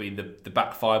think it'll be the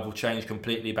back five will change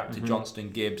completely. Back to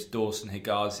Johnston, Gibbs, Dawson,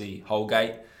 Higazi,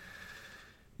 Holgate.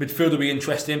 Midfield will be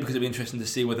interesting because it'll be interesting to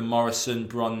see whether Morrison,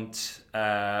 Brunt,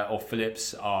 or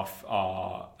Phillips are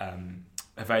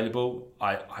available.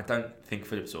 I don't think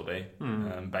Phillips will be,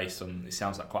 based on it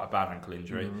sounds like quite a bad ankle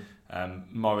injury.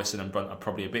 Morrison and Brunt are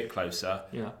probably a bit closer,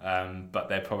 but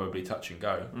they're probably touch and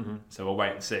go. So we'll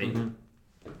wait and see.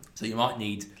 So you might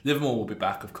need Livermore will be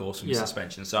back, of course, from his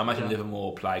suspension. So I imagine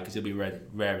Livermore will play because he'll be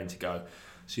raring to go.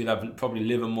 So you'll have probably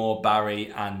Livermore,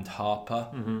 Barry, and Harper,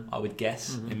 I would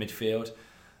guess, in midfield.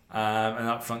 And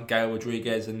up front, Gail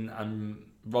Rodriguez and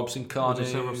Robson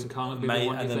Carney,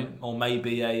 or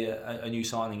maybe a new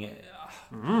signing.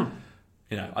 I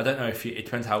don't know if it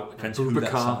depends who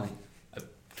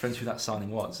that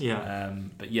signing was.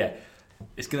 But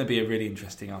it's going to be a really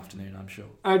interesting afternoon, I'm sure.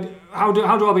 How do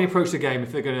Albion approach the game?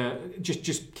 If they're going to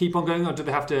just keep on going, or do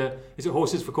they have to? Is it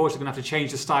horses for courses? They're going to have to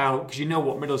change the style because you know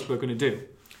what Middlesbrough are going to do.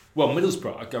 Well,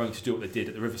 Middlesbrough are going to do what they did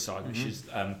at the Riverside, which is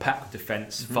pack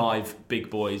defence, 5 big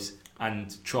boys,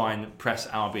 and try and press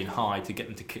Albion high to get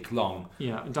them to kick long.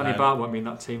 Yeah, and Danny Bart won't be in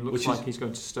that team. Looks like he's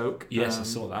going to Stoke. Yes, I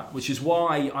saw that. Which is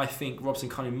why I think Robson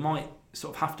Carney might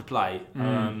sort of have to play.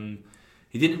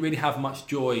 He didn't really have much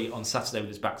joy on Saturday with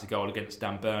his back to goal against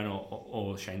Dan Burn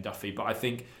or Shane Duffy, but I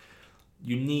think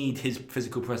you need his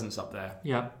physical presence up there.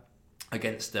 Yeah.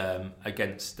 Against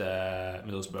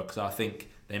Middlesbrough, because I think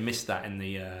they missed that in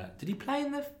the. Did he play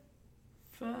in the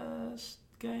first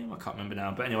game? I can't remember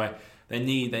now. But anyway, they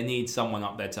need someone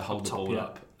up there to hold the ball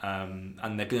up,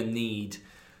 and they're going to need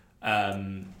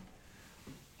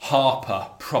Harper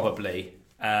probably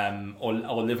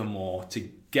or Livermore to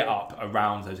get up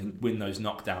around those and win those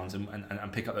knockdowns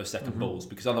and pick up those second balls,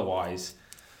 because otherwise,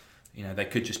 they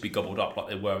could just be gobbled up like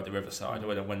they were at the Riverside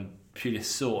when Pulis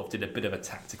sort of did a bit of a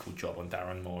tactical job on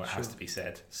Darren Moore, it has to be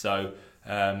said. So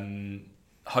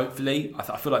hopefully,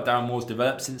 I feel like Darren Moore's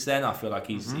developed since then. I feel like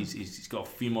he's got a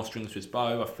few more strings to his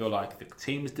bow. I feel like the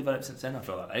team has developed since then. I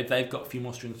feel like they've got a few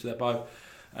more strings to their bow.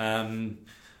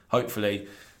 Hopefully,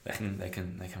 they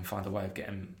can find a way of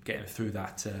getting through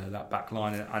that back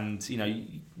line. And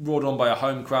roared on by a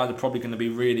home crowd, are probably going to be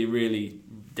really, really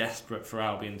desperate for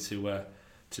Albion to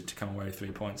come away with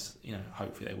 3 points.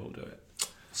 Hopefully they will do it.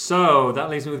 So that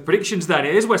leaves me with predictions then.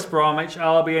 It is West Bromwich,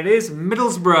 Albion is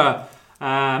Middlesbrough.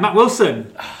 Matt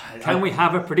Wilson, can we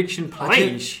have a prediction,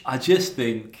 please? I just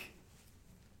think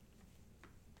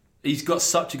he's got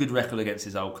such a good record against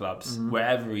his old clubs,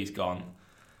 wherever he's gone.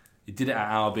 He did it at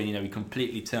Albion, he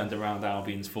completely turned around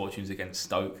Albion's fortunes against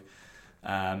Stoke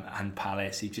and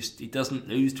Palace. He doesn't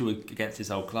lose against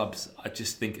his old clubs. I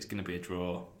just think it's going to be a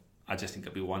draw. I just think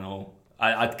it'll be 1-1.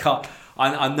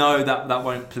 I know that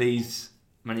won't please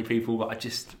many people, but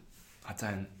I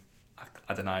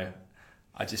don't know.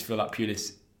 I just feel like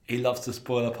Pulis, he loves to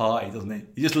spoil a party, doesn't he?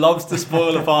 He just loves to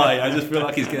spoil a party. I just feel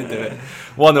like he's going to do it.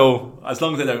 1-0, as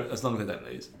long as they don't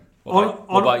lose. What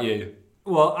about you?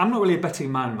 Well, I'm not really a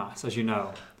betting man, Matt, as you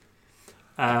know.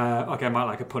 Okay, I might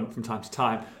like a punt from time to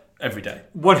time. Every day.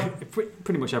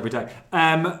 Pretty much every day.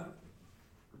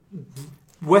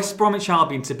 West Bromwich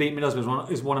Albion to beat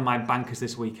Middlesbrough is one of my bankers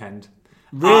this weekend.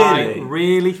 Really? I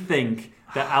really think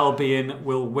that Albion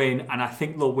will win, and I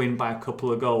think they'll win by a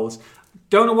couple of goals.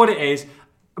 Don't know what it is.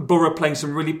 Borough playing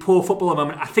some really poor football at the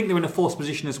moment. I think they're in a forced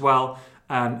position as well.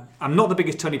 I'm not the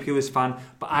biggest Tony Pulis fan,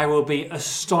 but I will be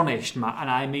astonished, Matt, and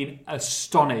I mean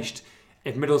astonished,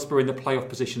 if Middlesbrough are in the playoff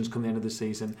positions come the end of the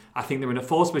season. I think they're in a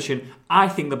forced position. I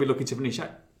think they'll be looking to finish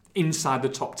inside the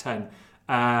top 10.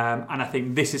 And I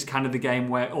think this is kind of the game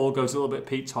where it all goes a little bit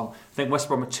Pete Tong. I think West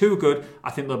Brom are too good.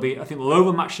 I think they'll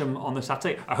overmatch them on the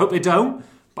Saturday. I hope they don't,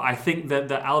 but I think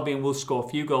that Albion will score a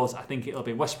few goals. I think it'll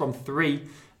be West Brom 3,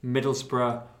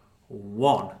 Middlesbrough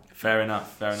 1. Fair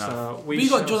enough. So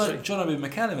you've got John Obi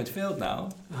Mikel in midfield now.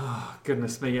 Oh,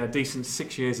 goodness me, yeah, decent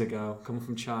 6 years ago, coming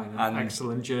from China. And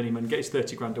excellent journeyman, get his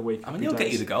 30 grand a week. I mean, he'll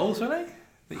get you the goals, won't he?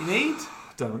 That you need.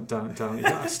 Don't.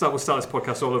 We'll start this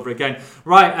podcast all over again.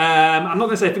 Right, I'm not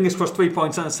going to say fingers crossed 3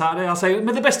 points on Saturday. I'll say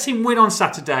may the best team win on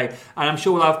Saturday. And I'm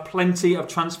sure we'll have plenty of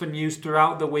transfer news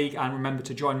throughout the week. And remember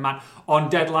to join Matt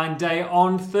on deadline day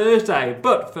on Thursday.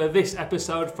 But for this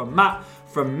episode, from Matt,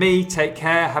 from me, take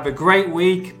care. Have a great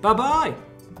week. Bye-bye.